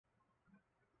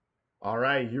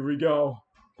Alright, here we go.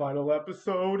 Final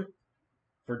episode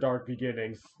for Dark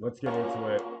Beginnings. Let's get into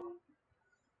it.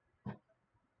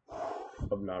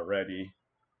 I'm not ready.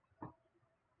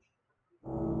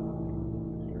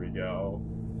 Here we go.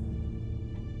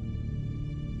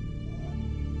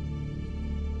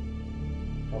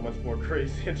 How much more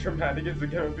crazy and dramatic is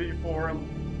it gonna be for him?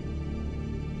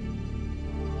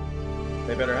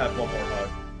 They better have one more hug.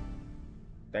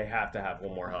 They have to have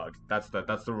one more hug. That's the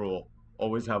rule.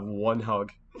 Always have one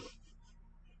hug.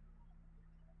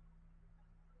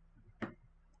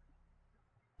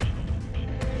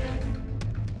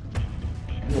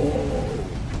 Whoa.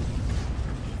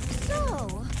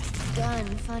 So, Gunn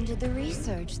funded the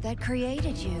research that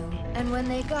created you, and when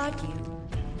they got you,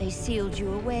 they sealed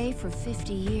you away for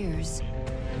 50 years.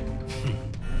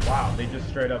 Wow, they just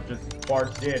straight up just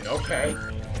barged in. Okay.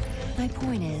 My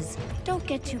point is, don't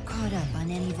get too caught up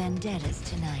on any vendettas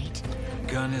tonight.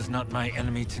 Gunn is not my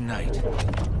enemy tonight.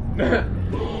 The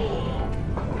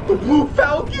Blue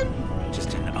Falcon?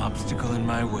 Just an obstacle in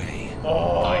my way.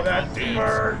 Oh, that's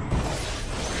smart.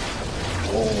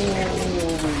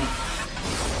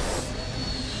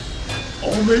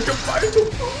 Oh, make a fight the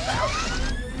Blue Falcon.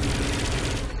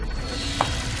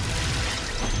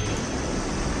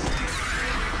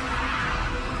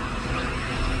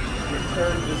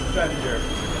 Return to sender.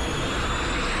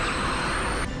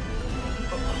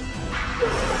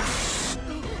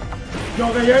 No,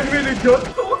 they had me the gun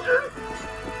soldier?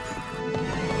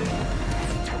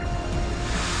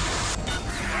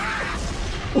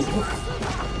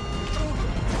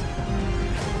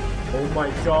 Oh my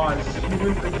god.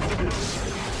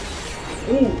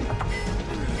 Ooh.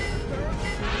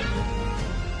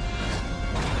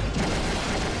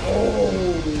 Oh.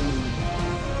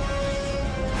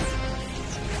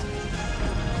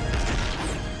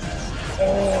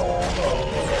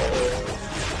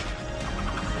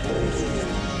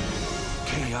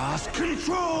 Chaos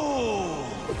control!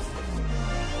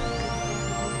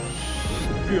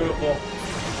 Beautiful.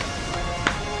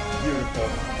 Beautiful.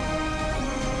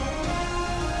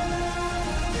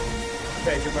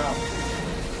 Take him out.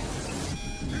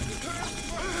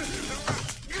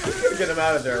 We're gonna get him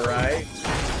out of there, right?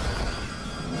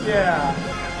 Yeah.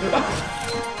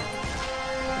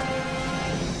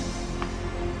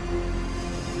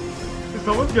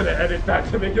 Someone's gonna edit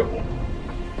that to make it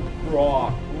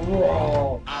raw.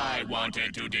 Raw. I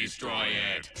wanted to destroy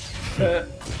it.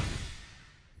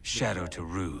 Shadow to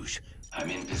Rouge. I'm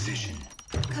in position.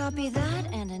 Copy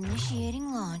that and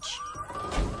initiating launch.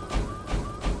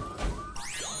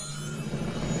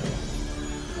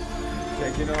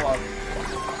 Taking off.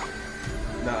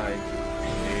 9,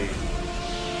 8,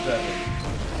 7,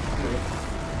 6,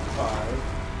 5,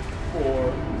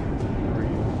 4, 3,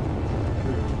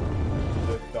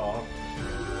 2, lift off.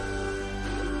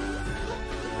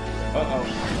 Uh-oh.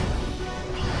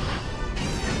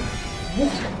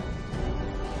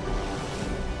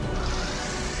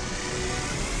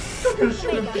 I'm gonna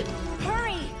shoot him. Omega,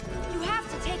 hurry! You have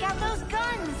to take out those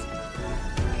guns!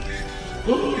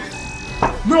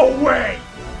 No way!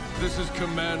 This is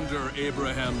Commander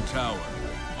Abraham Tower.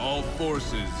 All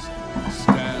forces,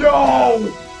 stand.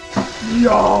 Yo!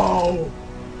 Yo!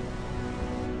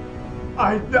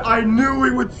 I knew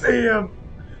we would see him!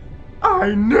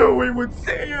 I knew we would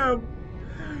see him!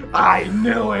 I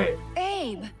knew it!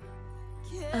 Abe!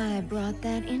 I brought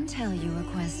that intel you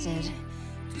requested.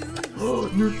 Oh,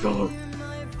 new song.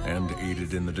 And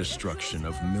aided in the destruction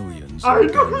of millions I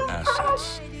of gun know.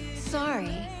 assets.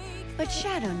 Sorry, but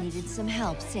Shadow needed some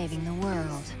help saving the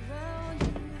world.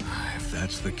 If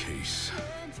that's the case,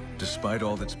 despite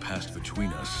all that's passed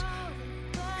between us,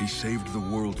 he saved the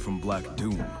world from Black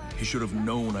Doom. He should have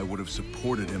known I would have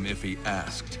supported him if he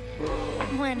asked.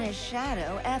 When has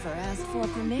Shadow ever asked for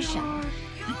permission?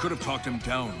 You could have talked him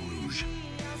down, Rouge.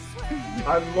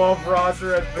 I love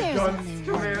Roger as the There's gun only one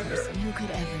commander. person who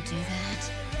could ever do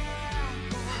that.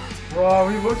 Bro,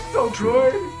 he looks so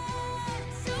good.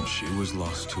 And she was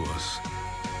lost to us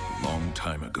a long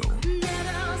time ago.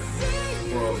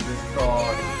 Bro, this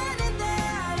song.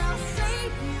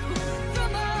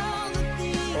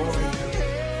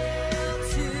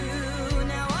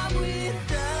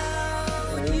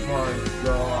 Oh my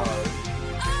god.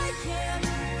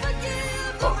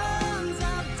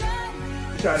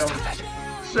 Shadow.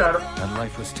 Shadow. That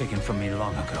life was taken from me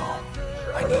long ago.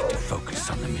 I need to focus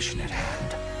on the mission at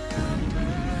hand.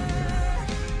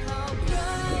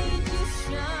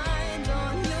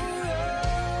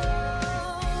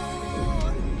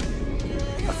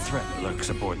 A threat lurks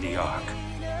aboard the Ark,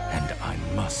 and I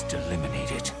must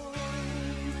eliminate it.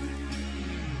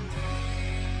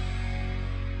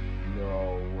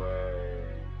 No way.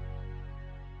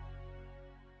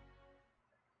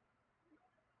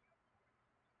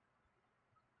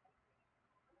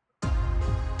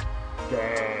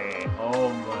 Dang. Oh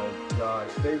my gosh.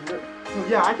 So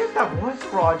yeah, I guess that was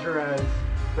Roger as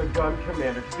the gun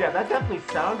commander. 'Cause yeah, that definitely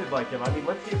sounded like him. I mean,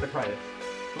 let's see the credits.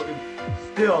 But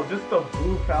still, just the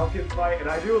Blue Falcon fight, and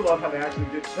I do love how they actually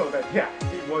did show that, yeah,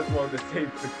 he was willing to save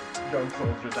the young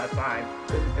soldiers that time,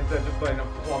 instead of just letting them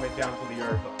plummet down to the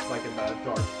earth, like in the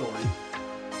Dark Story.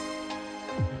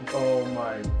 Oh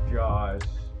my gosh.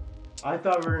 I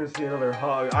thought we were gonna see another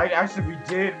hug. We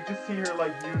did. We just see her,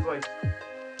 like, use, like,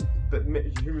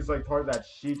 he was, like, part of that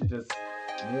sheet to just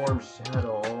warm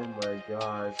Shadow. Oh my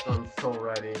gosh. I'm so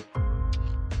ready.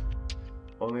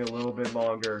 Only a little bit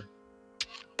longer.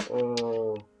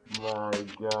 Oh my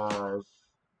gosh.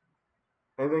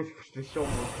 And they show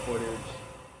more footage.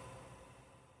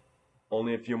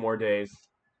 Only a few more days.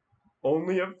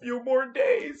 Only a few more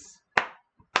days!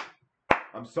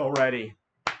 I'm so ready.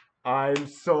 I'm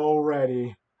so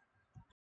ready.